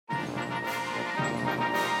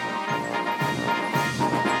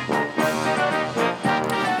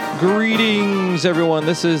Greetings, everyone.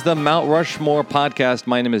 This is the Mount Rushmore podcast.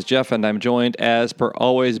 My name is Jeff, and I'm joined, as per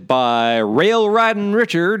always, by Rail Riding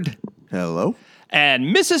Richard. Hello.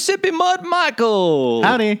 And Mississippi Mud Michael.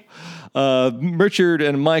 Howdy. Richard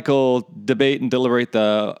and Michael debate and deliberate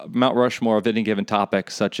the Mount Rushmore of any given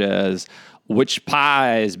topic, such as which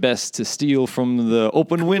pie is best to steal from the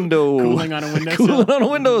open window, Cooling on a windowsill. cooling on a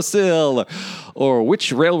windowsill, or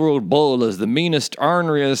which railroad bull is the meanest,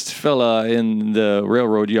 orneriest fella in the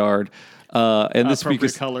railroad yard. And this week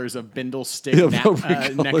Appropriate is colors of bindle stick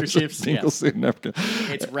neckerchiefs. Yes.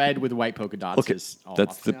 It's red with white polka dots. Okay, Is all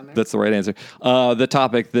that's on there. the right answer. The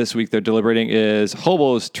topic this week they're deliberating is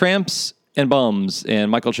hobos, tramps, and bums,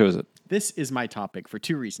 and Michael chose it. This is my topic for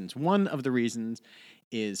two reasons. One of the reasons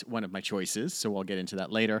is one of my choices, so I'll get into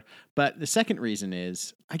that later. But the second reason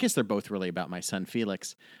is, I guess they're both really about my son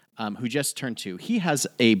Felix, who just turned 2. He has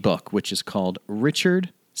a book which is called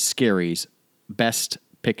Richard Scarry's Best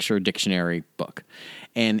Picture Dictionary book.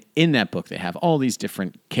 And in that book, they have all these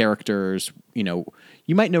different characters. You know,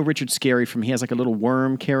 you might know Richard Scarry from, he has like a little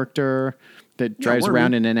worm character that drives Wormy.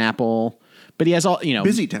 around in an apple. But he has all,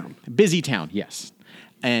 Busy Town. Busy Town, yes.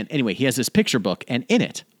 And anyway, he has this picture book, and in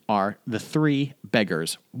it are the 3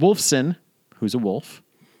 beggars. Wolfson, who's a wolf,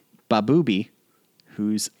 Babooby,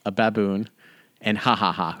 who's a baboon, and Ha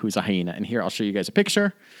Ha Ha, who's a hyena. And here, I'll show you guys a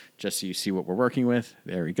picture, just so you see what we're working with.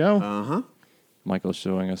 There we go. Uh-huh. Michael's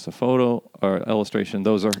showing us a photo or illustration.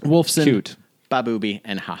 Those are Wolfson, cute. Babooby,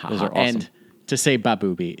 and Ha Ha Ha. Those are awesome. And to say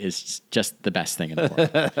Babooby is just the best thing in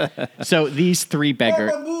the world. So these 3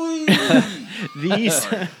 beggars... These...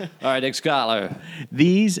 All right, Nick Scholar.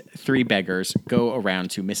 These 3 beggars go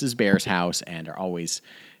around to Mrs. Bear's house and are always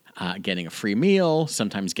getting a free meal,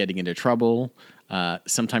 sometimes getting into trouble,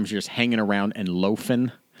 sometimes you're just hanging around and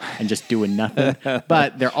loafing and just doing nothing.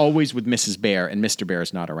 But they're always with Mrs. Bear, and Mr. Bear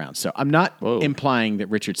is not around. So I'm not implying that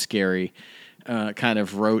Richard Scarry kind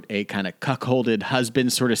of wrote a kind of cuckolded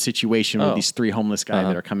husband sort of situation with these 3 homeless guys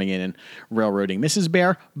that are coming in and railroading Mrs.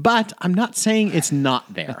 Bear, but I'm not saying it's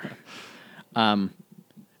not there. And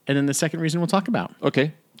then the second reason we'll talk about.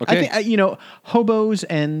 Okay. I think, hobos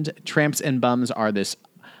and tramps and bums are this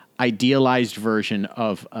idealized version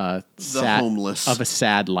of a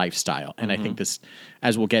sad lifestyle. And I think this,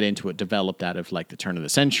 as we'll get into it, developed out of like the turn of the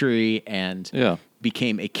century and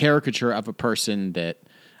became a caricature of a person that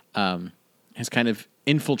has kind of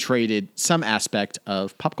infiltrated some aspect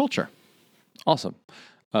of pop culture. Awesome.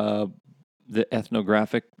 The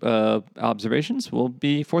ethnographic observations will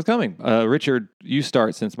be forthcoming. Richard, you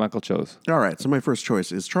start since Michael chose. All right, so my first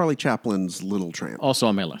choice is Charlie Chaplin's Little Tramp. Also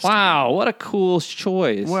on my list. Wow, what a cool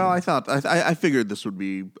choice. Well, I figured this would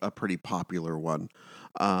be a pretty popular one.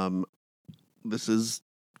 This is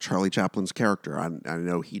Charlie Chaplin's character. I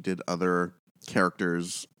know he did other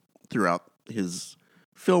characters throughout his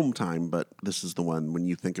film time, but this is the one when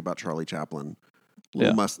you think about Charlie Chaplin.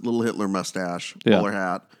 Little Hitler mustache, bowler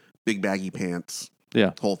hat, big baggy pants,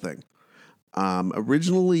 whole thing.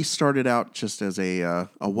 Originally started out just as a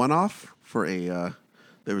one-off for that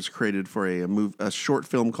was created for a short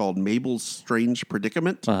film called Mabel's Strange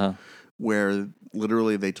Predicament, where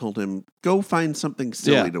literally they told him, go find something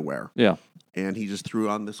silly to wear. Yeah. And he just threw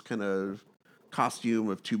on this kind of costume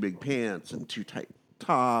of 2 big pants and 2 tight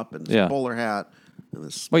top and this bowler hat and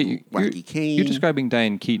this wacky cane. You're describing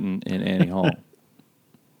Diane Keaton in Annie Hall.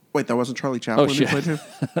 Wait, that wasn't Charlie Chaplin who played him?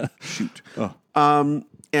 Shoot.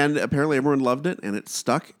 And apparently everyone loved it, and it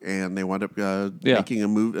stuck, and they wound up making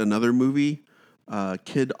another movie,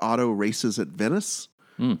 Kid Auto Races at Venice,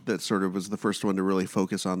 that sort of was the first one to really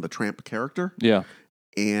focus on the tramp character. Yeah.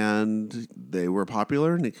 And they were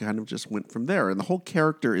popular, and it kind of just went from there. And the whole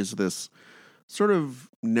character is this sort of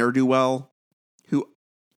ne'er-do-well who,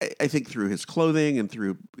 I think through his clothing and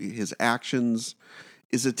through his actions,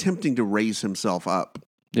 is attempting to raise himself up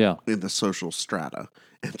in the social strata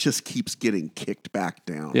and just keeps getting kicked back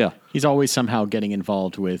down. Yeah. He's always somehow getting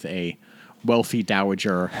involved with a wealthy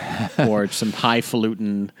dowager or some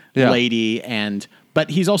highfalutin lady, but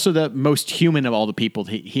he's also the most human of all the people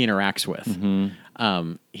he interacts with.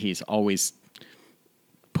 Mm-hmm. He's always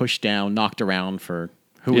pushed down, knocked around for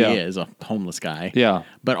who he is, a homeless guy. Yeah.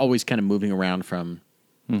 But always kind of moving around from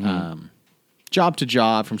job to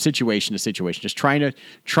job, from situation to situation, just trying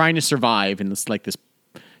to survive in this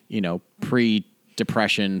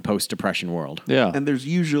pre-depression, post-depression world. Yeah. And there's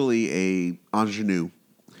usually a ingenue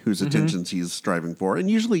whose attentions he's striving for, and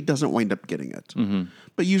usually doesn't wind up getting it. Mm-hmm.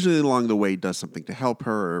 But usually along the way does something to help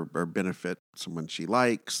her or benefit someone she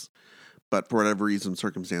likes. But for whatever reason,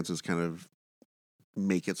 circumstances kind of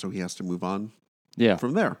make it so he has to move on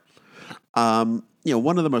from there.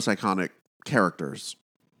 One of the most iconic characters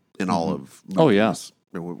in all of movies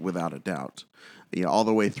without a doubt. All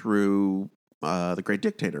the way through The Great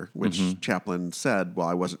Dictator, which Chaplin said, well,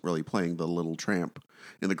 I wasn't really playing the little tramp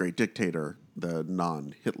in The Great Dictator, the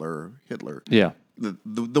non-Hitler Hitler. Yeah.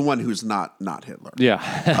 The one who's not Hitler.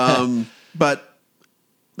 Yeah. But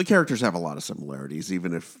the characters have a lot of similarities,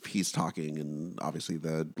 even if he's talking, and obviously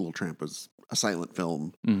the Little Tramp was a silent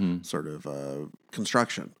film sort of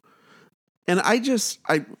construction. And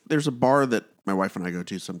there's a bar that my wife and I go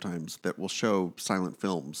to sometimes that will show silent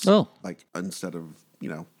films. Oh. Like instead of,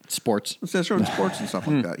 Sports. instead of showing sports and stuff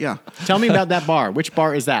like that. Yeah. Tell me about that bar. Which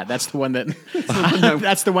bar is that? That's the one that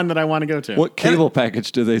that's the one that I want to go to. What cable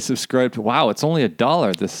package do they subscribe to? Wow, it's only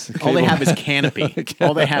 $1. This All they cable- have is Canopy.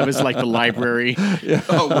 All they have is like the library.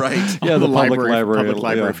 Oh, right. Yeah, the public library. Public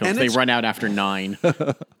library Yeah. films. And They it's- run out after 9.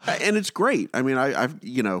 And it's great. I mean, I've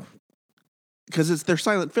because they're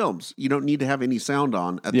silent films. You don't need to have any sound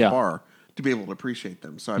on at Yeah. the bar to be able to appreciate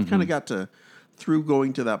them. So I've kind of got to, through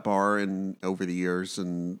going to that bar and over the years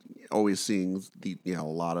and always seeing a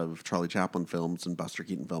lot of Charlie Chaplin films and Buster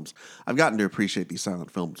Keaton films, I've gotten to appreciate these silent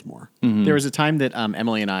films more. There was a time that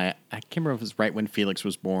Emily and I can't remember if it was right when Felix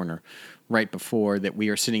was born or right before, that we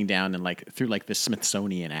were sitting down and through the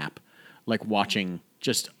Smithsonian app, watching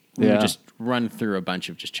we would just run through a bunch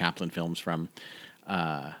of just Chaplin films from,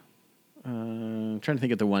 I'm trying to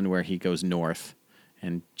think of the one where he goes north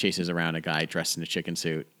and chases around a guy dressed in a chicken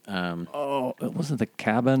suit. Oh, it wasn't The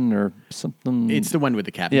Cabin or something. It's the one with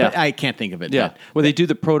the cabin. Yeah. But I can't think of it. Yeah. but- Where they do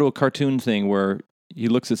the proto cartoon thing where he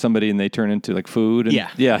looks at somebody and they turn into food. And, Yeah,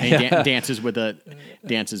 Yeah. And he dances with the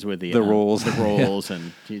rolls. the rolls,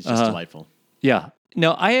 and he's just delightful. Yeah.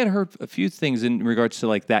 Now, I had heard a few things in regards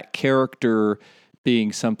to that character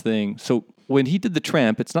being something. So when he did The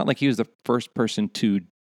Tramp, it's not like he was the first person to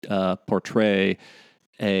portray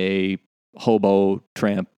a hobo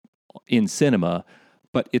tramp in cinema,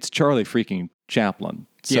 but it's Charlie freaking Chaplin.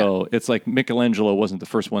 So it's like Michelangelo wasn't the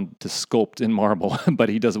first one to sculpt in marble, but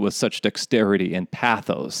he does it with such dexterity and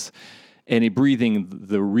pathos, and he breathing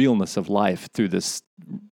the realness of life through this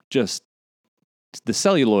just the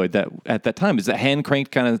celluloid that at that time is a hand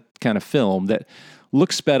cranked kind of film that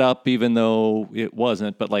looks sped up even though it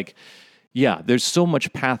wasn't, but there's so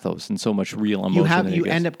much pathos and so much real emotion. You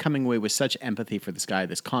end up coming away with such empathy for this guy.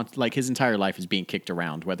 His entire life is being kicked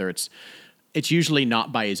around, whether it's usually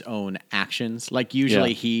not by his own actions.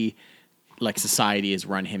 Usually he, society has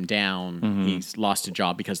run him down. He's lost a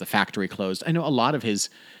job because the factory closed. I know a lot of his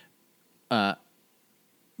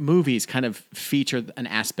movies kind of feature an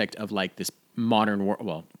aspect of this modern world.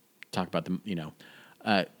 Well, talk about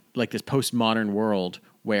this postmodern world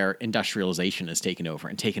where industrialization has taken over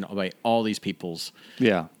and taken away all these people's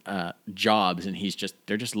jobs, and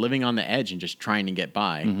they're just living on the edge and just trying to get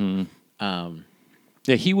by.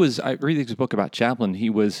 He was. I read this book about Chaplin. He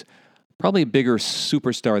was probably a bigger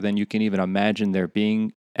superstar than you can even imagine there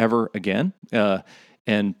being ever again.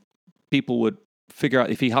 And people would figure out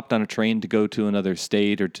if he hopped on a train to go to another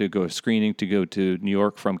state or to go screening to go to New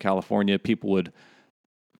York from California, people would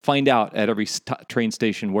find out at every train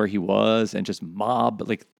station where he was and just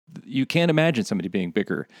mob. You can't imagine somebody being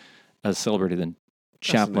bigger as a celebrity than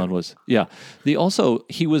Chaplin was. Yeah. He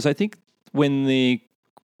was, I think, when the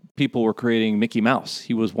people were creating Mickey Mouse,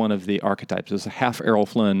 he was one of the archetypes. It was half Errol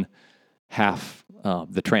Flynn, half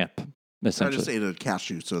the Tramp, essentially. I just ate a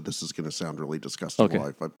cashew, so this is going to sound really disgusting Okay.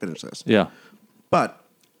 while I finish this. Yeah. But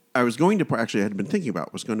I was going to, actually I had been thinking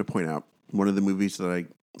about, was going to point out one of the movies that I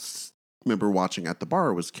remember watching at the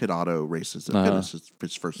bar was Kid Otto Races at Venice,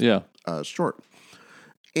 his first short.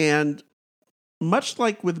 And much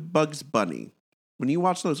like with Bugs Bunny, when you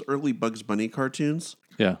watch those early Bugs Bunny cartoons,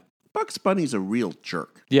 Yeah. Bugs Bunny's a real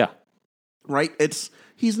jerk, Yeah. right?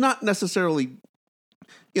 He's not necessarily,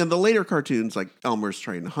 the later cartoons like Elmer's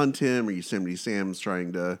trying to hunt him or Yosemite Sam's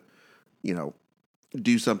trying to,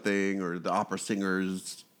 do something, or the opera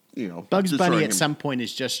singers, Bugs destroying Bunny him. at some point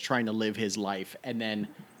is just trying to live his life, and then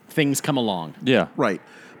things come along. Yeah. Right.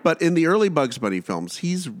 But in the early Bugs Bunny films,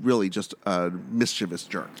 he's really just a mischievous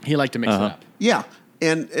jerk. He liked to mix it up. Yeah.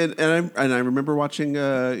 And I remember watching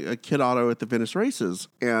a Kid Otto at the Venice races,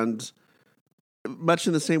 and much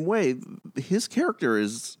in the same way, his character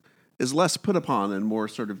is less put upon and more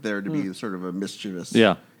sort of there to be sort of a mischievous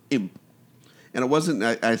imp. And it wasn't,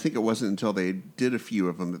 I think it wasn't until they did a few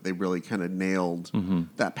of them that they really kind of nailed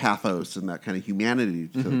that pathos and that kind of humanity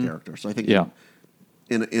to the character. So I think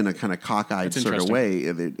in a kind of cockeyed That's sort of interesting.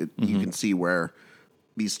 way, you can see where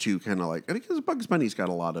these two kind of I think Bugs Bunny's got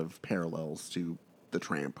a lot of parallels to the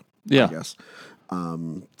Tramp, I guess,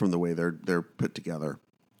 from the way they're put together.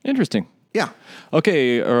 Interesting. Yeah.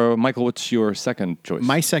 Okay, Michael, what's your second choice?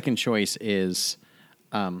 My second choice is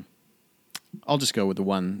I'll just go with the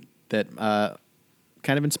one that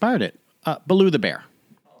kind of inspired it. Baloo the bear.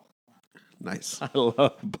 Nice. I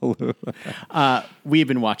love Baloo. We've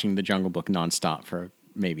been watching The Jungle Book nonstop for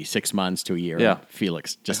maybe 6 months to a year. Yeah.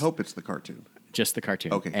 Felix, I hope it's the cartoon. just the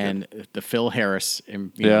cartoon. Okay, and the Phil Harris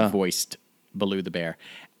Yeah. voiced Baloo the bear,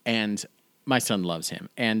 and my son loves him.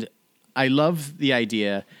 And I love the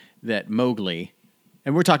idea that Mowgli,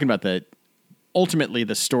 and we're talking about ultimately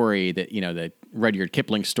the story that, the Rudyard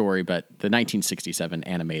Kipling story, but the 1967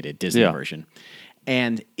 animated Disney Yeah. version.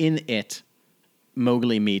 And in it,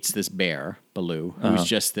 Mowgli meets this bear, Baloo, who's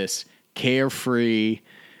just this carefree,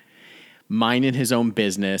 minding his own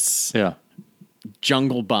business, Yeah.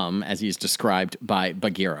 jungle bum, as he's described by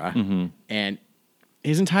Bagheera. And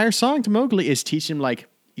his entire song to Mowgli is teach him,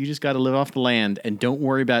 you just got to live off the land and don't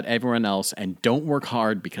worry about everyone else and don't work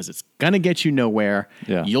hard because it's going to get you nowhere.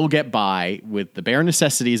 Yeah. You'll get by with the bare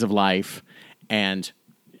necessities of life and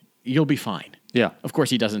you'll be fine. Yeah. Of course,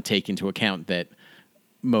 he doesn't take into account that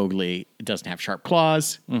Mowgli doesn't have sharp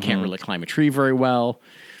claws, can't really climb a tree very well.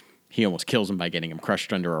 He almost kills him by getting him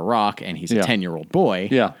crushed under a rock, and he's a Yeah. 10-year-old boy.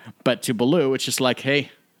 Yeah. But to Baloo, it's just like,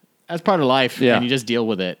 hey, that's part of life, Yeah. and you just deal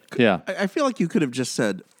with it. Yeah. I feel like you could have just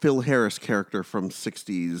said Phil Harris character from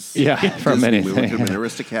 60s. Yeah, from Disney anything. movie. It could have been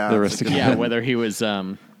Aristocats. The Aristocats. Yeah, whether he was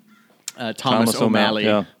Thomas O'Malley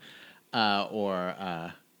Yeah. or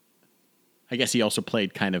I guess he also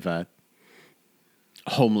played kind of a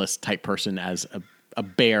homeless type person as a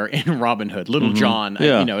bear in Robin Hood, Little John.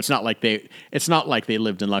 Yeah. It's not like they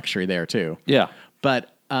lived in luxury there too. Yeah.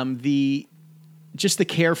 But the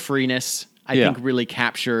carefreeness, I Yeah. think, really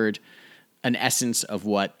captured an essence of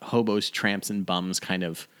what hobos, tramps, and bums kind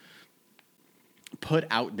of put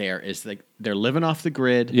out there. Is like they're living off the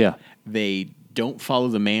grid. Yeah. They don't follow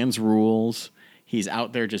the man's rules. He's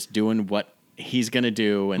out there just doing what he's going to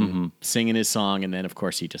do and singing his song. And then, of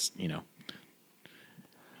course, he just,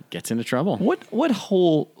 gets into trouble.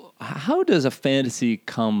 How does a fantasy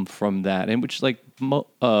come from that? In which,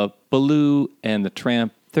 Baloo and the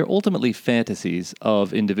Tramp, they're ultimately fantasies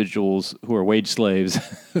of individuals who are wage slaves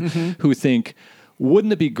who think,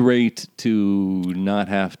 wouldn't it be great to not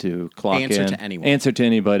have to clock Answer in, to anyone. answer to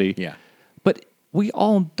anybody? Yeah. But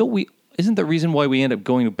isn't the reason why we end up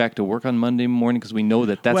going back to work on Monday morning because we know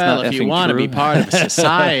that's Well, not if you effing want to true? be part of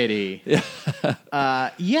society, it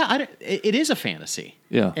is a fantasy.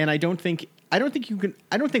 Yeah. And I don't think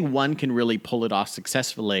one can really pull it off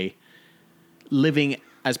successfully living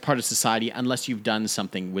as part of society unless you've done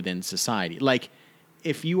something within society. Like,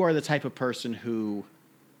 if you are the type of person who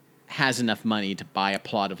has enough money to buy a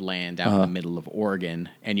plot of land out in the middle of Oregon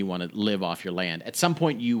and you want to live off your land, at some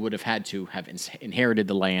point you would have had to have inherited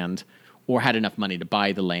the land or had enough money to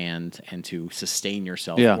buy the land and to sustain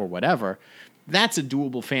yourself or whatever. That's a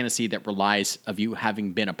doable fantasy that relies of you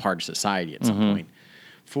having been a part of society at some point.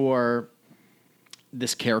 For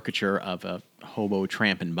this caricature of a hobo,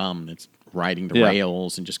 tramp, and bum that's riding the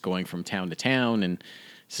rails and just going from town to town and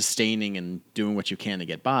sustaining and doing what you can to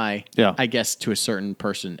get by. Yeah. I guess to a certain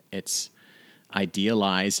person, it's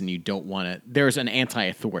idealized and you don't want to. There's an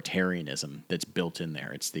anti-authoritarianism that's built in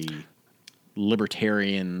there. It's the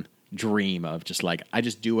libertarian dream of just like, I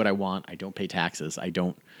just do what I want. I don't pay taxes. I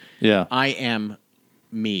am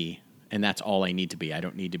me, and that's all I need to be. I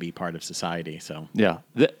don't need to be part of society. So Yeah.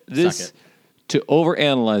 Suck This, it. to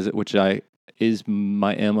overanalyze it, which is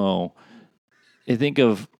my MO, I think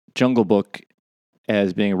of Jungle Book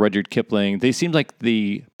as being a Rudyard Kipling. They seem like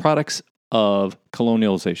the products of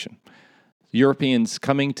colonialization. Europeans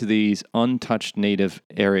coming to these untouched native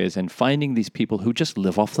areas and finding these people who just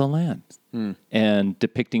live off the land and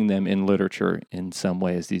depicting them in literature in some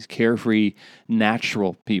way as these carefree,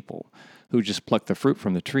 natural people who just pluck the fruit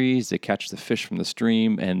from the trees, they catch the fish from the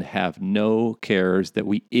stream, and have no cares that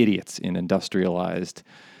we idiots in industrialized,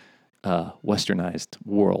 westernized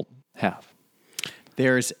world have.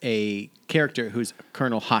 there's a character who's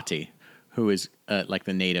Colonel Hati, who is like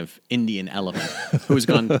the native Indian elephant, who's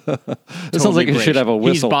gone. It sounds like it should have a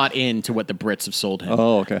whistle. He's bought into what the Brits have sold him.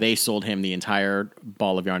 Oh, okay. They sold him the entire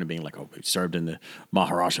ball of yarn of being like, oh, he served in the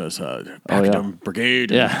Maharaja's Pakistan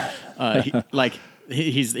Brigade. Yeah.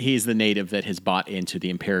 He's the native that has bought into the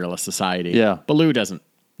imperialist society. Yeah. Baloo doesn't.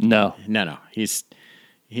 No. No. He's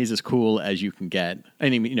as cool as you can get. I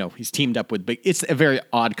mean, he's teamed up with. It's a very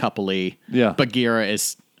odd couple-y. Yeah. Bagheera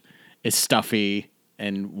is stuffy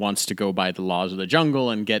and wants to go by the laws of the jungle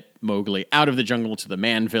and get Mowgli out of the jungle to the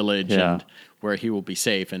man village and where he will be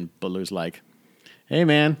safe. And Baloo's like, hey,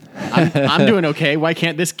 man, I'm doing okay. Why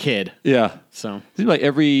can't this kid? Yeah. So It seems like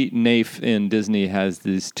every naif in Disney has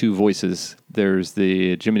these two voices. There's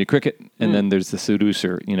the Jiminy Cricket, and then there's the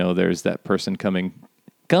seducer. There's that person coming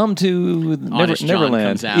come to Honest John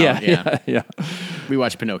Neverland. comes out, Yeah. We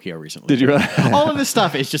watched Pinocchio recently. Did you really? All of this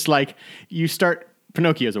stuff is just like you start.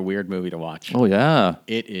 Pinocchio is a weird movie to watch. Oh, yeah.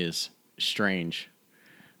 It is strange.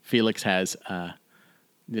 Felix has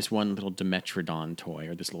this one little Dimetrodon toy,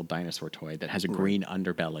 or this little dinosaur toy that has a green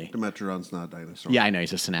underbelly. Dimetrodon's not a dinosaur. Yeah, I know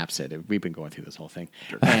he's a synapsid. We've been going through this whole thing,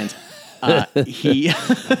 and he,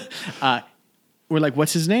 we're like,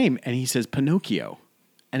 "What's his name?" And he says Pinocchio,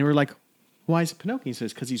 and we're like, "Why is it Pinocchio?" He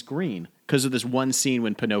says, "Because he's green." Because of this one scene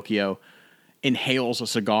when Pinocchio inhales a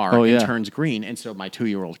cigar and turns green, and so my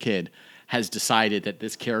 2-year-old kid has decided that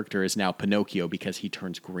this character is now Pinocchio because he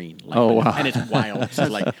turns green. Like, wow. And it's wild to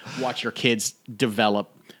like watch your kids develop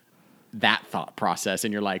that thought process,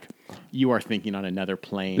 and you're like, you are thinking on another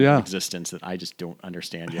plane of existence that I just don't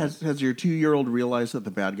understand yet. Has your 2-year-old realized that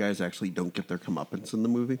the bad guys actually don't get their comeuppance in the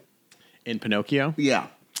movie? In Pinocchio? Yeah.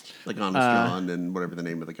 Like Honest John and whatever the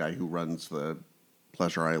name of the guy who runs the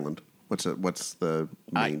Pleasure Island. What's the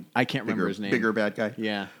main? I can't remember his name. Bigger bad guy.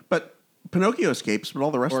 Yeah. But Pinocchio escapes, but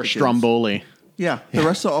all the rest Or of the kids, Stromboli. Yeah,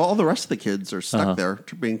 all the rest of the kids are stuck there,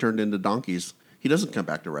 being turned into donkeys. He doesn't come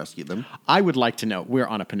back to rescue them. I would like to know, we're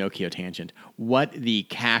on a Pinocchio tangent, what the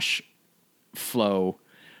cash flow,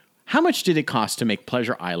 how much did it cost to make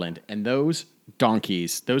Pleasure Island, and those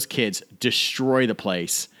donkeys, those kids destroy the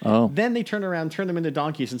place. Oh. Then they turn around, turn them into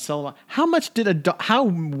donkeys and sell them. How much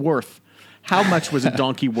was a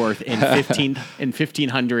donkey worth in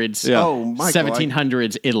 1500s, Yeah. Oh, Michael,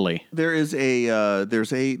 1700s Italy? There's a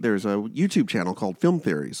YouTube channel called Film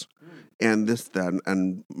Theories, and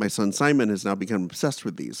and my son Simon has now become obsessed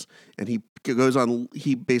with these. And he goes on.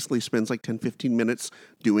 He basically spends like 10, 15 minutes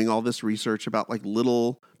doing all this research about like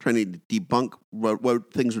trying to debunk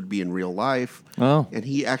what things would be in real life. Oh. And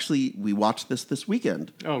we watched this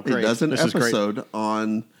weekend. Oh, great. He does an This is great. episode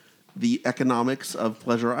on the economics of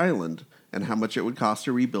Pleasure Island and how much it would cost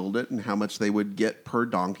to rebuild it and how much they would get per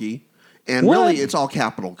donkey. And What? really, it's all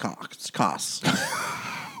capital costs.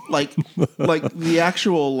 like the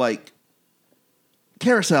actual like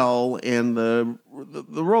carousel and the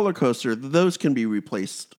roller coaster, those can be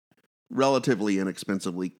replaced relatively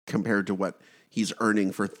inexpensively compared to what he's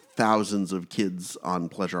earning for thousands of kids on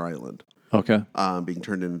Pleasure Island. Okay. Being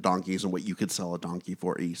turned into donkeys and what you could sell a donkey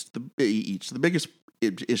for each. The biggest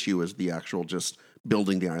issue is the actual just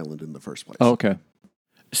building the island in the first place. Okay.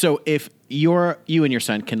 So if you and your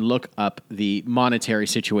son can look up the monetary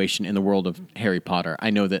situation in the world of Harry Potter, I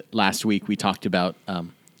know that last week we talked about the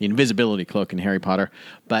invisibility cloak in Harry Potter,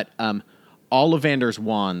 but Ollivander's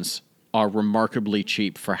wands are remarkably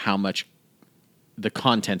cheap for how much the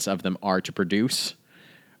contents of them are to produce.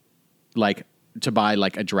 Like to buy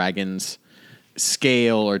like a dragon's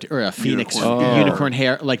scale or a phoenix unicorn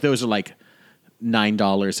hair, like those are like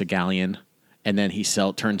 $9 a galleon. And then he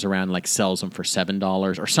turns around and like sells them for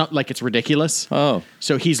 $7 or something. Like it's ridiculous. Oh.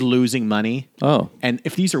 So he's losing money. Oh. And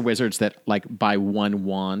if these are wizards that like buy one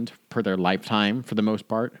wand per their lifetime for the most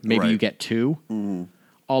part, maybe you get two. Mm-hmm.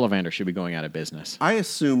 Ollivander should be going out of business. I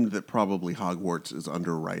assumed that probably Hogwarts is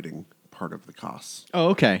underwriting part of the costs. Oh,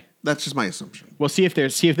 okay. That's just my assumption. Well, see if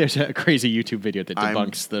there's a crazy YouTube video that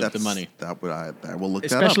debunks the money. I will look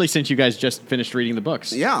Especially that up. since you guys just finished reading the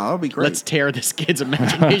books. Yeah, that'll be great. Let's tear this kid's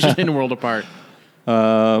imagination and world apart.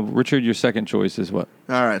 Richard, your second choice is what?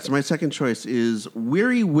 All right, so my second choice is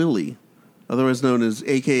Weary Willie, otherwise known as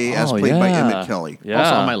AKA as played by yeah. Emmett Kelly. Yeah.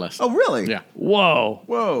 Also on my list. Oh, really? Yeah. Whoa.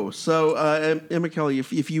 Whoa. So Emmett Kelly,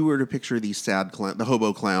 if you were to picture the sad clown, the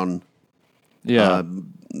hobo clown, Yeah.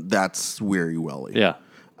 that's Weary Willie. Yeah.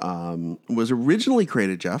 Was originally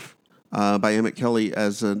created, Jeff, by Emmett Kelly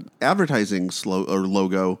as an advertising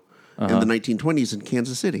logo in the 1920s in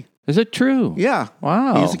Kansas City. Is it true? Yeah.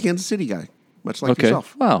 Wow. He's a Kansas City guy, much like Okay.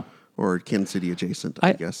 yourself. Wow. Or Kansas City adjacent,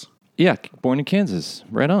 I guess. Yeah. Born in Kansas.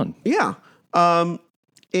 Right on. Yeah.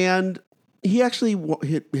 And he actually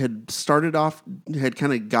had started off, had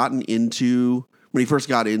kind of gotten into, when he first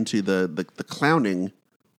got into the clowning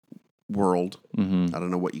world, I don't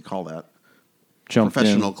know what you call that. Jumped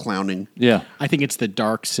Professional in. clowning. Yeah. I think it's the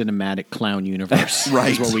dark cinematic clown universe.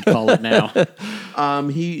 Right. Is what we'd call it now.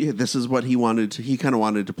 This is what he wanted to, he kind of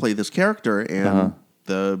wanted to play this character, and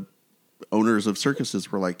the owners of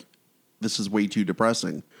circuses were like, this is way too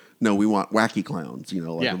depressing. No, we want wacky clowns,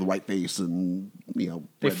 like with the white face and, They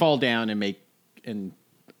red- fall down and make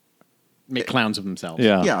clowns of themselves.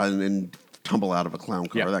 Yeah. Yeah, and tumble out of a clown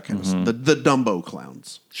car, Yeah. that kind of stuff. The Dumbo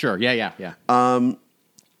clowns. Sure. Yeah.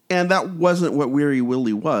 And that wasn't what Weary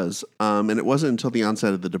Willie was. And it wasn't until the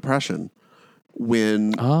onset of the Depression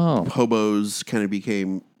when hobos kind of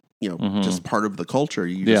became, just part of the culture.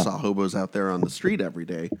 You just saw hobos out there on the street every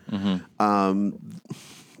day.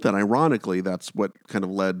 that ironically, that's what kind of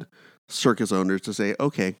led circus owners to say,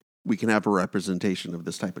 okay, we can have a representation of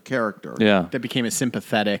this type of character. Yeah. That became a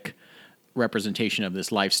sympathetic representation of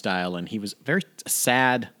this lifestyle, and he was a very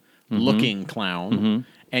sad looking clown,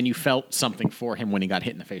 and you felt something for him when he got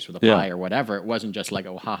hit in the face with a Yeah. pie or whatever. It wasn't just like,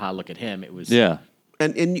 oh, haha, look at him. It was Yeah.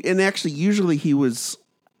 And actually, usually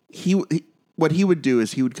what he would do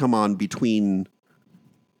is he would come on between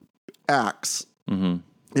acts and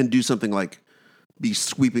do something like be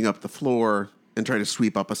sweeping up the floor and try to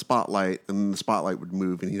sweep up a spotlight, and then the spotlight would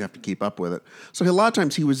move, and he'd have to keep up with it. So a lot of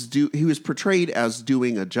times he was portrayed as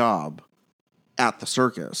doing a job at the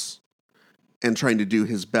circus and trying to do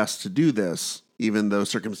his best to do this, even though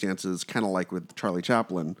circumstances, kind of like with Charlie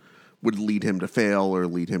Chaplin, would lead him to fail or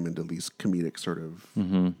lead him into these comedic sort of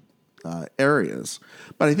areas.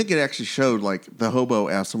 But I think it actually showed like the hobo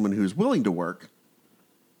as someone who's willing to work,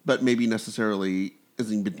 but maybe necessarily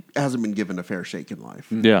hasn't been given a fair shake in life.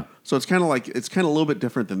 Yeah. So it's kind of a little bit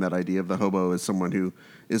different than that idea of the hobo as someone who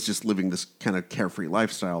is just living this kind of carefree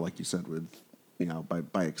lifestyle, like you said, with,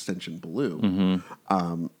 by extension, Baloo.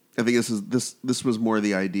 I think this was more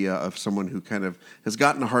the idea of someone who kind of has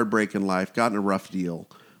gotten a hard break in life, gotten a rough deal,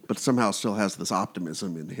 but somehow still has this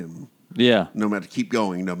optimism in him. Yeah. Keep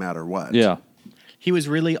going no matter what. Yeah. He was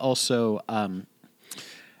really also,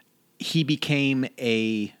 he became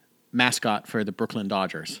a mascot for the Brooklyn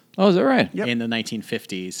Dodgers Oh, is that right? Yep. in the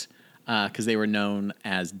 1950s because they were known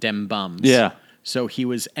as Dem Bums. Yeah. So he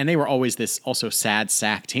was, and they were always this also sad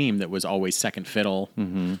sack team that was always second fiddle,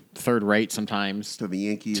 third rate sometimes. To the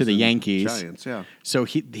Yankees. To the and Yankees. Giants, yeah. So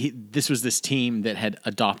he this was this team that had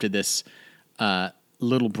adopted this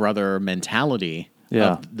little brother mentality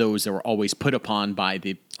Yeah. of those that were always put upon by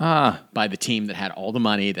the team that had all the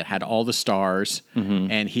money, that had all the stars,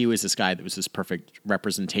 and he was this guy that was this perfect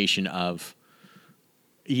representation of,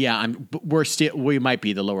 we might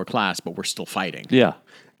be the lower class, but we're still fighting. Yeah.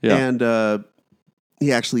 Yeah. And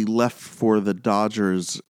he actually left for the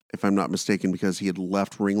Dodgers, if I'm not mistaken, because he had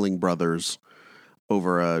left Ringling Brothers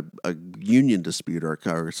over a union dispute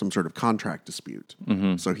or some sort of contract dispute.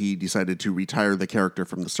 So he decided to retire the character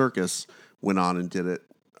from the circus, went on and did it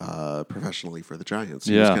professionally for the Giants.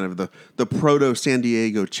 He was Yeah. kind of the proto San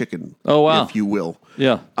Diego Chicken, Oh, wow. if you will.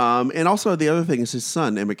 Yeah. And also the other thing is his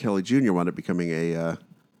son, Emmett Kelly Jr., wound up becoming a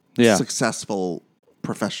successful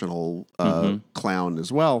professional clown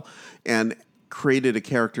as well, and created a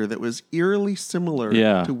character that was eerily similar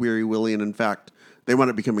to Weary Willie. And in fact, they wound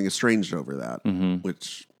up becoming estranged over that,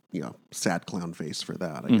 which, sad clown face for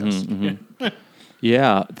that, I guess.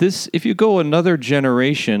 Yeah, if you go another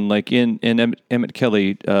generation, like in Emmett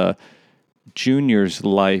Kelly Jr.'s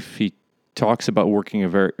life, he talks about working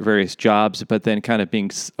at various jobs, but then kind of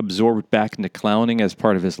being absorbed back into clowning as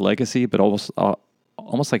part of his legacy, but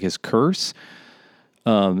almost like his curse.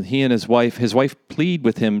 He and his wife plead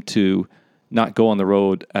with him to not go on the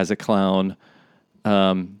road as a clown,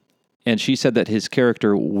 and she said that his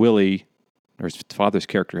character Willie, or his father's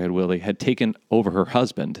character had taken over her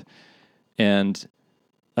husband. And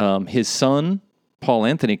his son, Paul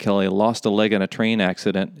Anthony Kelly, lost a leg in a train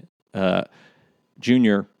accident. Emmett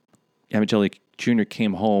Kelly Jr.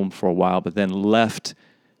 came home for a while, but then left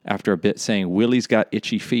after a bit saying, Willie's got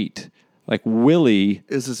itchy feet. Like Willie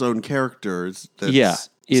is his own character.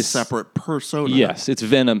 Is separate persona. Yes, it's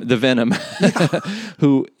Venom, the Venom.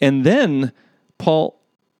 And then Paul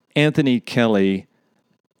Anthony Kelly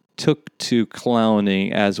took to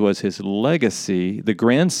clowning, as was his legacy, the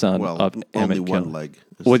grandson of Emmett only Kelly. one leg.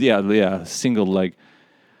 Well, single leg.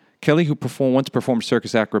 Kelly, who once performed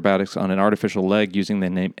circus acrobatics on an artificial leg using the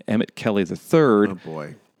name Emmett Kelly III, Oh,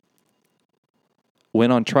 boy.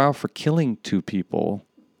 went on trial for killing 2 people.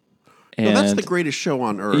 No, that's the greatest show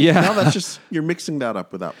on earth. Yeah. Now that's just, you're mixing that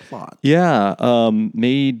up with that plot. Yeah,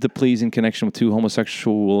 made the pleas in connection with 2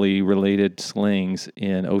 homosexually related slings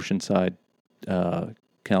in Oceanside,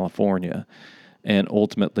 California, and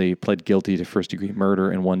ultimately pled guilty to first-degree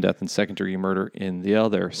murder in one death and second-degree murder in the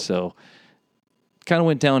other. So, kind of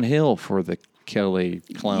went downhill for the Kelly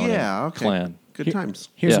clan. Good times.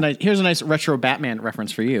 Here's a nice retro Batman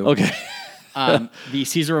reference for you. Okay. The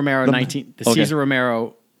Cesar Romero Cesar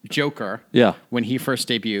Romero Joker, when he first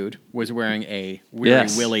debuted, was wearing a Weary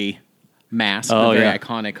Willie mask, a very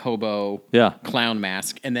iconic hobo clown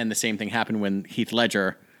mask. And then the same thing happened when Heath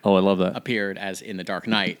Ledger I love that. appeared as in The Dark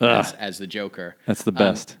Knight as the Joker. That's the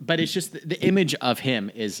best. But it's just the image of him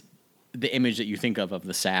is the image that you think of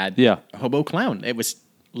the sad hobo clown. It was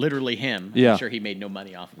literally him. Yeah. I'm sure he made no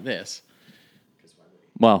money off of this.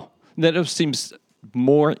 Wow. That seems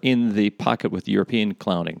more in the pocket with European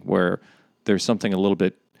clowning, where there's something a little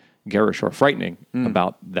bit garish or frightening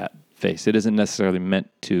about that face. It isn't necessarily meant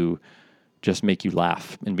to just make you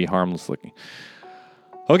laugh and be harmless looking.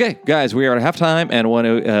 Okay, guys, we are at halftime and want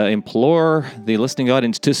to implore the listening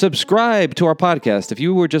audience to subscribe to our podcast. If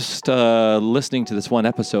you were just listening to this one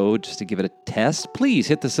episode just to give it a test, please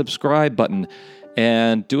hit the subscribe button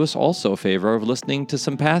and do us also a favor of listening to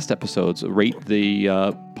some past episodes. Rate the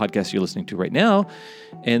podcast you're listening to right now,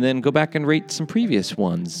 and then go back and rate some previous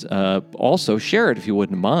ones. Also, share it if you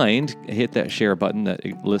wouldn't mind. Hit that share button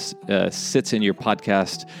that sits in your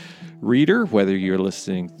podcast reader, whether you're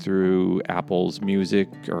listening through Apple's music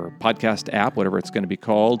or podcast app, whatever it's going to be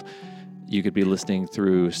called. You could be listening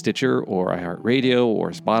through Stitcher or iHeartRadio or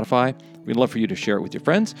Spotify. We'd love for you to share it with your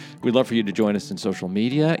friends. We'd love for you to join us in social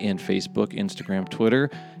media, in Facebook, Instagram, Twitter,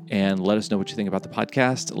 and let us know what you think about the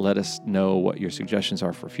podcast. Let us know what your suggestions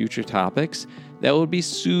are for future topics. That would be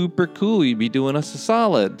super cool. You'd be doing us a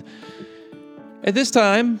solid. At this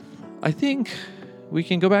time, I think we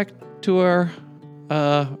can go back to our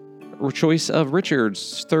choice of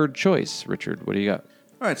Richard's third choice. Richard, what do you got?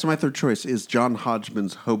 All right, so my third choice is John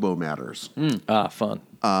Hodgman's Hobo Matters. Fun.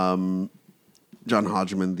 John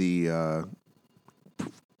Hodgman, the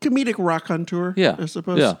comedic raconteur, Yeah, I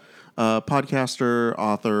suppose. yeah. Podcaster,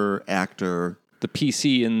 author, actor. The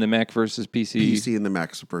PC and the Mac versus PC. PC and the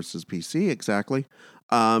Mac versus PC, exactly.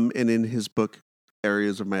 And in his book,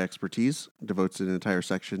 Areas of My Expertise, devotes an entire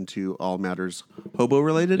section to all matters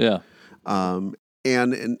hobo-related. Yeah. And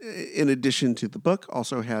in addition to the book,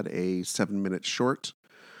 also had a 7-minute short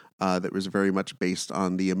that was very much based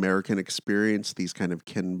on the American experience, these kind of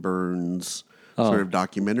Ken Burns sort of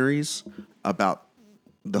documentaries about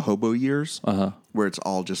the hobo years, where it's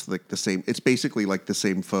all just like the same. It's basically like the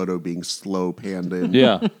same photo being slow panned in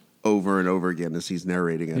Yeah. over and over again as he's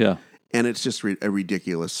narrating it. Yeah. And it's just a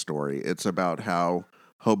ridiculous story. It's about how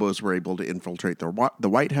hobos were able to infiltrate the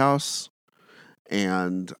White House,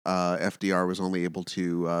 and FDR was only able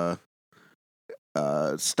to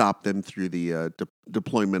stop them through the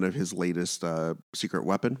deployment of his latest secret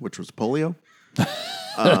weapon, which was polio.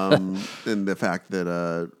 And the fact that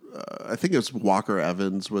I think it was Walker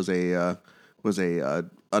Evans was a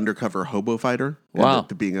undercover hobo fighter. Wow. And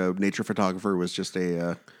that being a nature photographer was just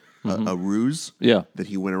a ruse. Yeah. That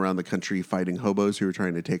he went around the country fighting hobos who were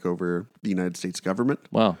trying to take over the United States government.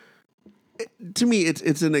 Wow. To me,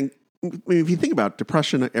 it's I mean, if you think about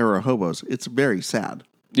Depression era hobos, it's very sad.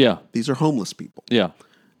 Yeah. These are homeless people. Yeah.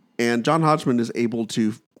 And John Hodgman is able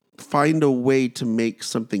to find a way to make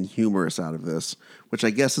something humorous out of this, which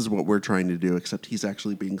I guess is what we're trying to do, except he's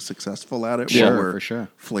actually being successful at it. Sure, while we're for sure.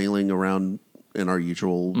 flailing around in our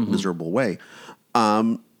usual miserable way.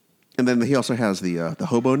 And then he also has the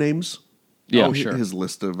hobo names. Yeah. Oh, sure. His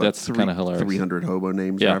list of That's kinda hilarious. 300 hobo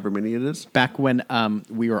names, Yeah. or however many it is. Back when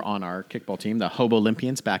we were on our kickball team, the Hobo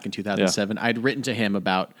Olympians, back in 2007, I'd written to him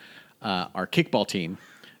about our kickball team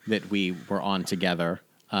that we were on together,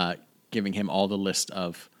 giving him all the list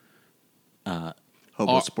of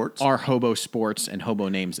Hobo sports. our hobo sports and hobo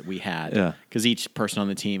names that we had. Yeah. Because each person on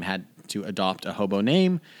the team had to adopt a hobo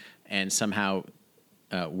name, and somehow,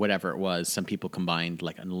 whatever it was, some people combined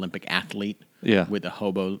like an Olympic athlete Yeah. with a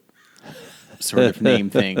hobo sort of name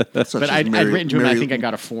thing. Such But as I'd Mary- written to him, and I Mary- think I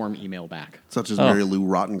got a form email back. Such as Mary Lou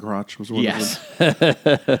Rottencrotch was one Yes. of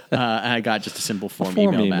them. I got just a simple form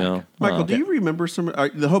Form email email. back. Michael, do you remember some...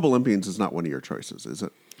 the Hobo Olympians is not one of your choices, is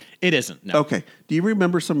it? It isn't, no. Okay. Do you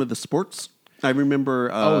remember some of the sports? I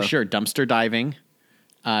remember... Oh, sure. Dumpster diving,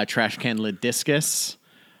 trash can lid discus,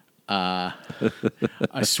 a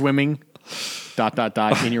swimming, ...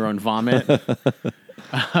 in your own vomit.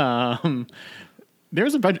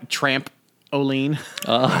 There's a bunch of trampoline.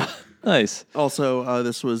 Nice. Also,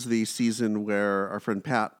 this was the season where our friend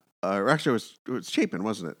Pat... or actually, it was Chapin,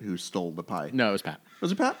 wasn't it, who stole the pie? No, it was Pat.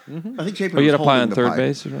 Was it Pat? Mm-hmm. I think Chapin Oh, you was had a pie holding on the third pie.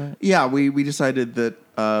 base, right? Yeah, we decided that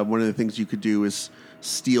one of the things you could do is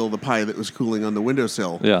steal the pie that was cooling on the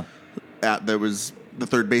windowsill. Yeah. That was the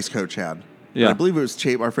third base coach had. Yeah. And I believe it was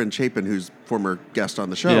our friend Chapin, who's former guest on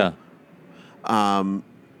the show,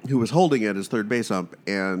 who was holding it as third base ump,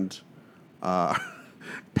 and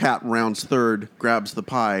Pat rounds third, grabs the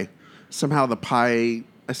pie. Somehow the pie,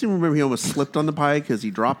 I seem to remember he almost slipped on the pie because he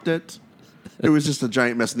dropped it. It was just a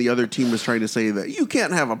giant mess, and the other team was trying to say that you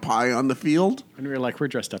can't have a pie on the field. And we were like, we're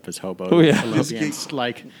dressed up as hobos. Oh, yeah. Olympians.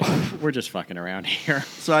 Like, we're just fucking around here.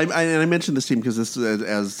 So I mentioned this team because this,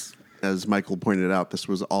 as Michael pointed out, this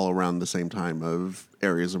was all around the same time of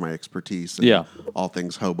areas of my expertise. And Yeah. all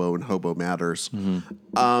things hobo and hobo matters.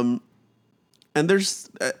 And there's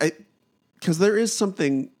because there is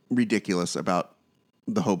something ridiculous about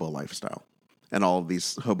the hobo lifestyle and all of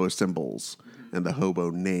these hobo symbols and the hobo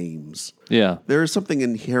names. Yeah. There is something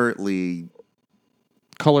inherently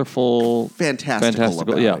colorful, fantastical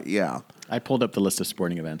about yeah. it. Yeah. I pulled up the list of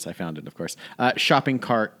sporting events. I found it, of course. Shopping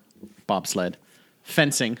cart, bobsled,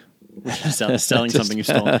 fencing, which is selling something you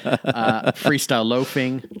stole, freestyle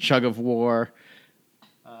loafing, chug of war,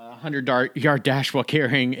 100-yard dash while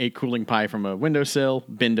carrying a cooling pie from a windowsill,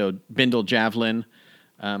 bindle javelin,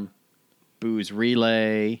 booze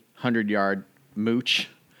relay, 100-yard mooch,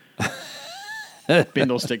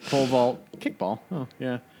 bindle stick pole vault, kickball. Oh,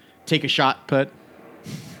 yeah. Take a shot put.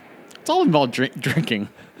 It's all involved drinking.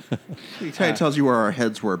 It kind of tells you where our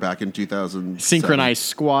heads were back in 2000. Synchronized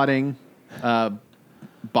squatting,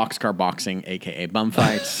 boxcar boxing, a.k.a. bum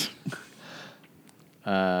fights.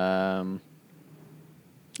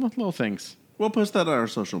 Little things. We'll post that on our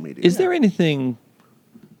social media. Is there anything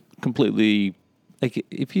completely like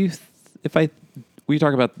we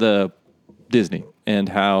talk about the Disney and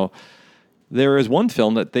how there is one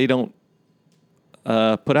film that they don't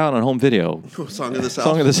put out on home video, Song of the South?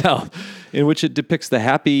 Song of the South, in which it depicts the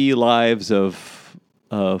happy lives of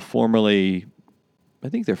formerly, I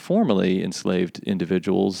think they're formerly enslaved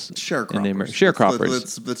individuals. Sharecroppers.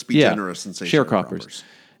 Sharecroppers. Let's be generous and say sharecroppers.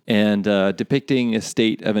 And depicting a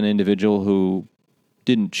state of an individual who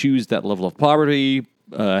didn't choose that level of poverty,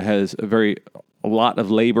 has a lot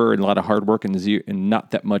of labor and a lot of hard work and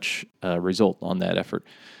not that much result on that effort.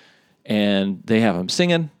 And they have them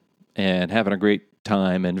singing and having a great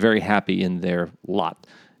time and very happy in their lot.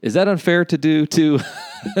 Is that unfair to do to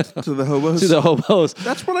to the hobos? To the hobos.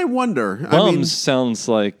 That's what I wonder. Bums sounds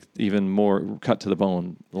like even more cut to the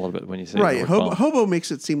bone a little bit when you say right. the word bum. Hobo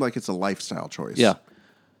makes it seem like it's a lifestyle choice. Yeah.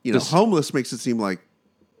 Homeless makes it seem like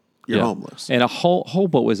you're homeless. And a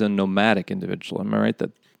hobo is a nomadic individual. Am I right?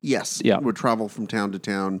 That yes. Yeah. Would travel from town to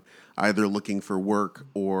town, either looking for work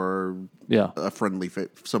or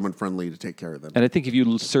someone friendly to take care of them. And I think if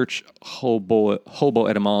you search hobo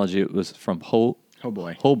etymology, it was from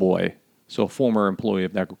hoboy, so a former employee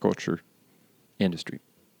of the agriculture industry,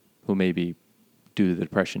 who maybe due to the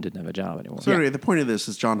depression didn't have a job anymore. So anyway, the point of this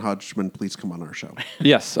is John Hodgman, please come on our show.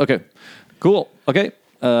 Yes. Okay. Cool. Okay.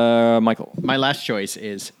 Michael. My last choice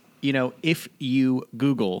is, if you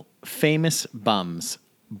Google famous bums,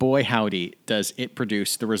 boy howdy, does it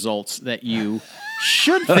produce the results that you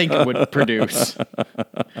should think it would produce.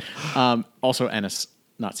 Also, Ennis,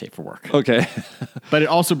 not safe for work. Okay. But it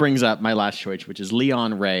also brings up my last choice, which is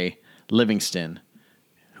Leon Ray Livingston,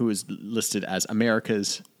 who is listed as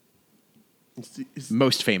America's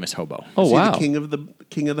most famous hobo. Oh, is he wow. the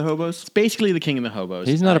king of the hobos? Basically the king of the hobos.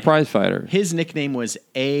 He's not a prize fighter. His nickname was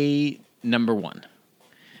number 1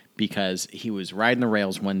 because he was riding the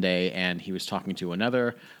rails one day and he was talking to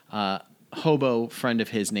another hobo friend of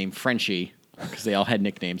his named Frenchie, because they all had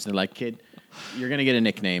nicknames. They're like, kid, you're going to get a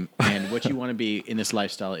nickname, and what you want to be in this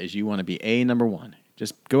lifestyle is you want to be number 1.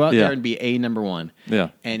 Just go out there and be number 1. Yeah.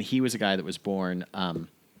 And he was a guy that was born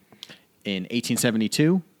in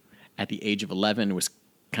 1872. At the age of 11, was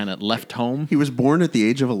kind of left home. He was born at the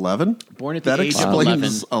age of 11? Born at the age of 11. A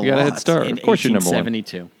you lot. got a head start. Of course you're number 1.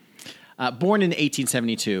 1872. Born in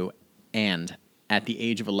 1872, and at the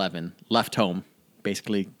age of 11, left home,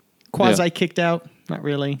 basically quasi-kicked out. Not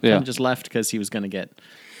really. Yeah. Kind of just left because he was going to get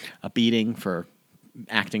a beating for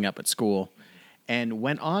acting up at school, and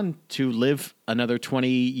went on to live another 20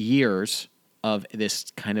 years of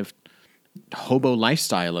this kind of hobo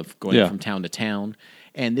lifestyle of going from town to town.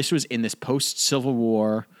 And this was in this post-Civil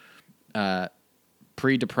War,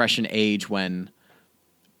 pre-Depression age when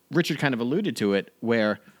Richard kind of alluded to it,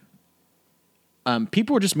 where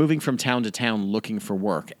people were just moving from town to town looking for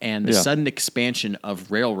work. And the sudden expansion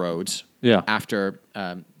of railroads after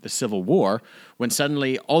the Civil War, when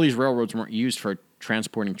suddenly all these railroads weren't used for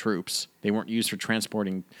transporting troops. They weren't used for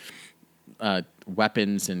transporting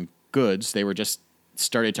weapons and goods. They were just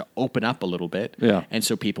started to open up a little bit. Yeah. And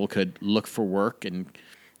so people could look for work. And,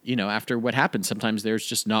 after what happened, sometimes there's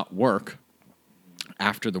just not work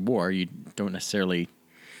after the war. You don't necessarily,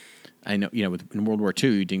 I know, in World War II,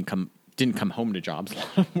 you didn't come home to jobs. A lot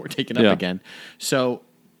of them were taken up again. So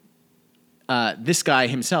this guy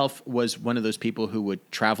himself was one of those people who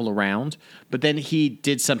would travel around, but then he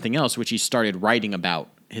did something else, which he started writing about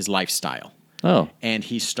his lifestyle. Oh. And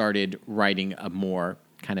he started writing a more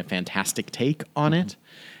kind of fantastic take on it.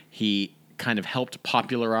 He kind of helped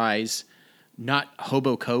popularize not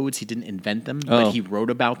hobo codes. He didn't invent them, but he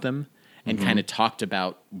wrote about them and kind of talked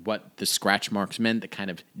about what the scratch marks meant, that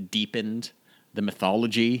kind of deepened the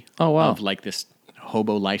mythology of like this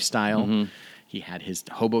hobo lifestyle. He had his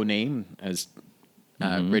hobo name, as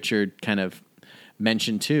Richard kind of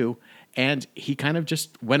mentioned too, and he kind of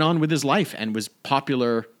just went on with his life and was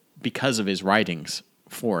popular because of his writings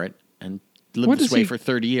for it. And lived What this does way he- for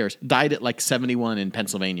 30 years. Died at like 71 in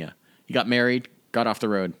Pennsylvania. He got married, got off the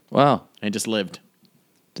road, Wow. and just lived.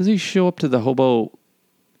 Does he show up to the hobo,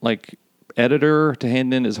 like, editor to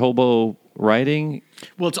hand in his hobo writing?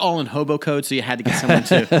 Well, it's all in hobo code, so you had to get someone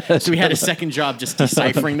to. So we had a second job just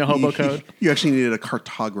deciphering the hobo code. You actually needed a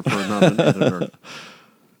cartographer, not an editor.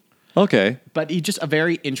 Okay. But he's just a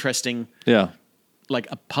very interesting, Yeah. like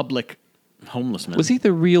a public homeless man. Was he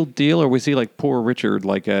the real deal, or was he like Poor Richard,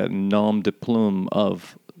 like a nom de plume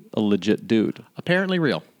of a legit dude? Apparently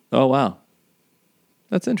real. Oh, wow.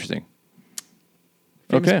 That's interesting.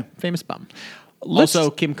 Famous, Okay. Famous bum. Let's- Also,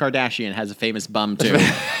 Kim Kardashian has a famous bum, too.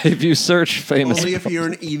 If you search famous, Only if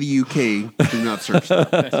you're in the UK, do not search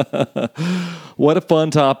that. what a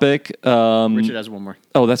fun topic. Richard has one more.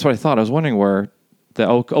 Oh, that's what I thought. I was wondering where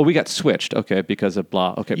the we got switched. Okay, because of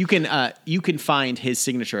blah. Okay, You can find his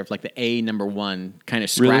signature of like the A number 1 kind of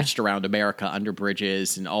scratched around America under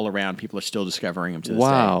bridges and all around. People are still discovering him to this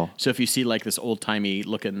Wow. day. So if you see like this old timey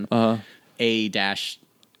looking A dash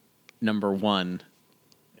number 1,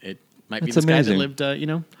 it might be That's this guy amazing. that lived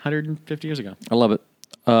 150 years ago. I love it.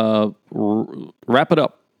 Wrap it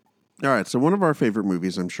up. All right, so one of our favorite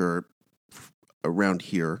movies, I'm sure, around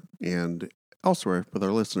here and elsewhere with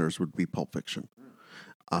our listeners would be Pulp Fiction.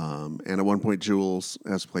 And at one point, Jules,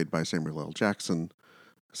 as played by Samuel L. Jackson,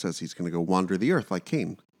 says he's going to go wander the earth like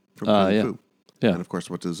Kane from Kung yeah. Fu. Yeah. And of course,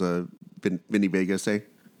 what does Vinny Vega say?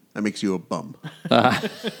 That makes you a bum.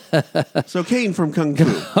 So Kane from Kung Fu.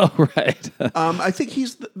 Oh, right. I think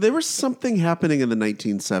there was something happening in the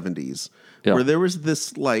 1970s Yeah. where there was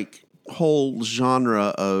this like whole genre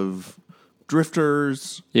of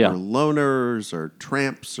drifters Yeah. or loners or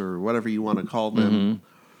tramps or whatever you want to call them Mm-hmm.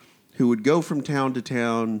 who would go from town to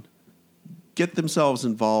town, get themselves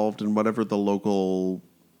involved in whatever the local,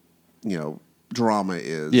 drama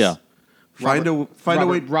is. Yeah. Find a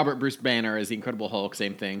way. Robert Bruce Banner as the Incredible Hulk,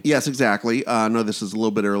 same thing. Yes, exactly. No, this is a little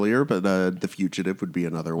bit earlier, but The Fugitive would be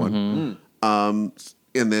another one. And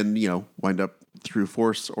then, wind up through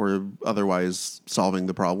force or otherwise solving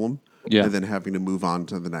the problem. Yeah. And then having to move on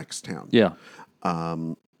to the next town. Yeah.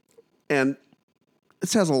 And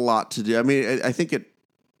this has a lot to do. I mean, I think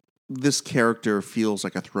this character feels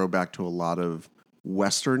like a throwback to a lot of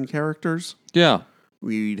Western characters. Yeah.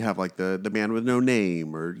 We'd have like the man with no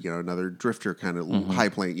name, or another drifter kind of high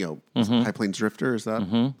plane, high plains drifter. Is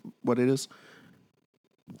that what it is?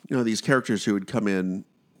 These characters who would come in,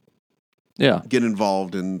 Yeah. get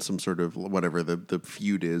involved in some sort of whatever the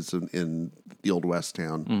feud is in the old West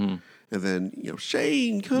town, and then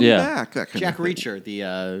Shane, come Yeah. back. That kind Jack of thing. Reacher,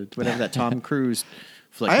 the whatever that Tom Cruise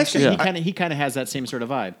flick. I actually- he kind of has that same sort of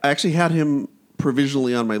vibe. I actually had him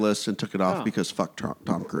provisionally on my list and took it off because fuck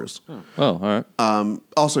Tom Cruise. Oh, all right.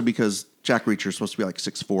 Also because Jack Reacher is supposed to be like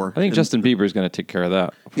 6'4". I think Justin Bieber is going to take care of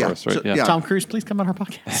that for Yeah, us, right? so- yeah. Tom Cruise, please come on our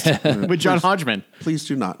podcast with John Hodgman. Please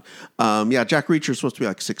do not. Jack Reacher is supposed to be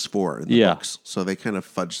like 6'4" in the Yeah. books, so they kind of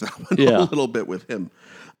fudged that one Yeah. a little bit with him.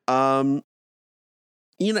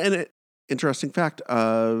 Interesting fact: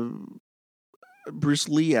 Bruce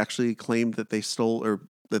Lee actually claimed that they stole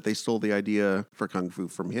the idea for Kung Fu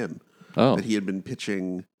from him. Oh, That he had been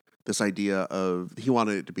pitching this idea of he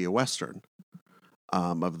wanted it to be a Western,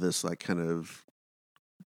 of this like kind of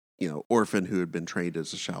orphan who had been trained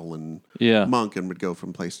as a Shaolin yeah. monk and would go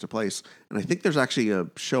from place to place. And I think there's actually a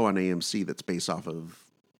show on AMC that's based off of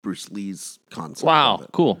Bruce Lee's concept. Wow, of it.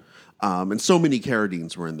 cool. And so many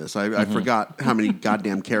Carradines were in this. I forgot how many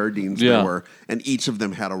goddamn Carradines Yeah. there were, and each of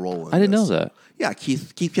them had a role in I didn't know this. that. Yeah,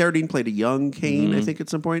 Keith Carradine played a young Kane, I think, at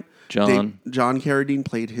some point. John. John Carradine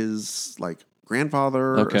played his like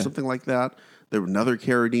grandfather Okay. or something like that. There was another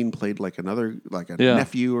Carradine played like a Yeah.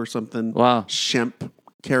 nephew or something. Wow. Shemp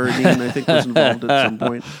Carradine, I think, was involved at some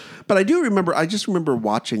point. But I just remember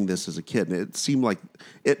watching this as a kid, and it seemed like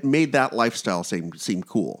it made that lifestyle seem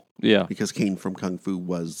cool. Yeah. Because Kane from Kung Fu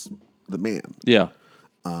was the man. Yeah.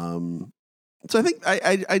 So I think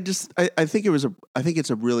I think it's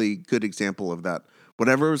a really good example of that.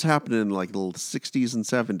 Whatever was happening in like the 60s and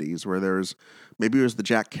 70s, where there's maybe it was the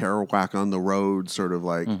Jack Kerouac on the road, sort of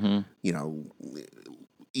like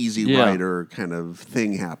easy Yeah. rider kind of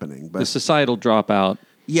thing happening. The But societal dropout.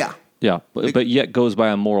 yeah, Yeah. But yet goes by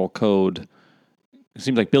a moral code. It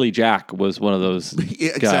seems like Billy Jack was one of those yeah,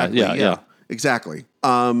 guys. exactly. Yeah. Exactly.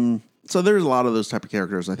 So there's a lot of those type of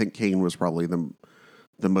characters. I think Kane was probably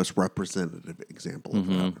the most representative example of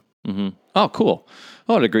that. Oh, cool.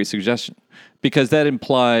 Oh, what a great suggestion. Because that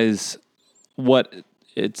implies what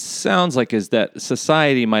it sounds like is that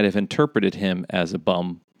society might have interpreted him as a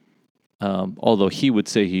bum, although he would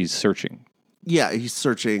say he's searching. Yeah, he's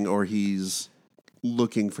searching, or he's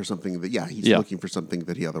looking for something that, he's Yeah. looking for something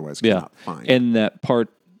that he otherwise Yeah. cannot find. And that part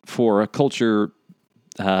for a culture,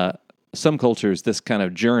 some cultures, this kind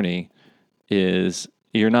of journey is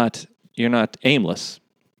you're not aimless.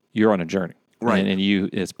 You're on a journey. Right. And you,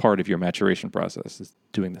 as part of your maturation process, is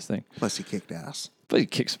doing this thing. Plus, he kicked ass. But he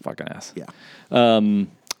kicks fucking ass. Yeah.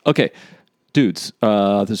 Okay, dudes,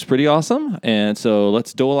 this is pretty awesome. And so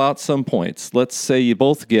let's dole out some points. Let's say you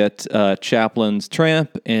both get Chaplin's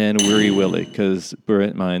Tramp and Weary Willie, because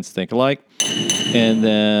brilliant minds think alike. And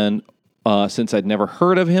then, since I'd never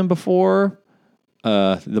heard of him before,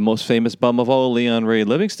 the most famous bum of all, Leon Ray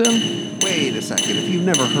Livingston. Wait a second. If you've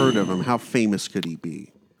never heard of him, how famous could he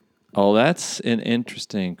be? Oh, that's an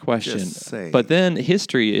interesting question. Just saying. But then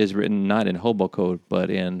history is written not in hobo code, but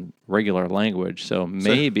in regular language. So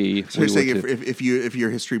maybe So you're saying if your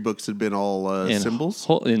history books had been all symbols?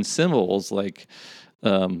 in symbols, like,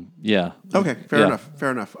 yeah. Okay, fair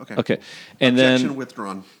enough. Okay. Okay, and Objection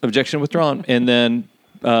withdrawn. Objection withdrawn, and then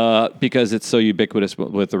because it's so ubiquitous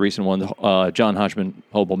with the recent one, John Hodgman,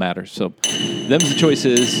 Hobo Matters. So, them's the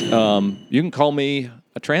choices. You can call me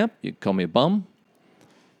a tramp. You can call me a bum.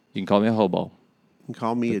 You can call me a hobo. You can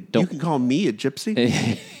call me a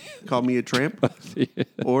gypsy. Call me a tramp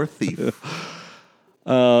or thief.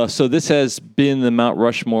 So this has been the Mount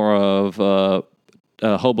Rushmore of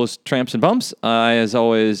hobos, tramps, and bumps. I, as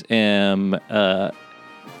always, am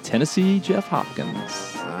Tennessee Jeff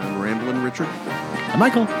Hopkins. I'm Ramblin' Richard. I'm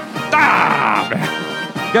Michael.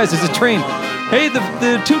 Guys, there's a train. Hey, the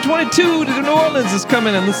 222 to New Orleans is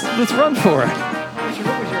coming, and let's run for it.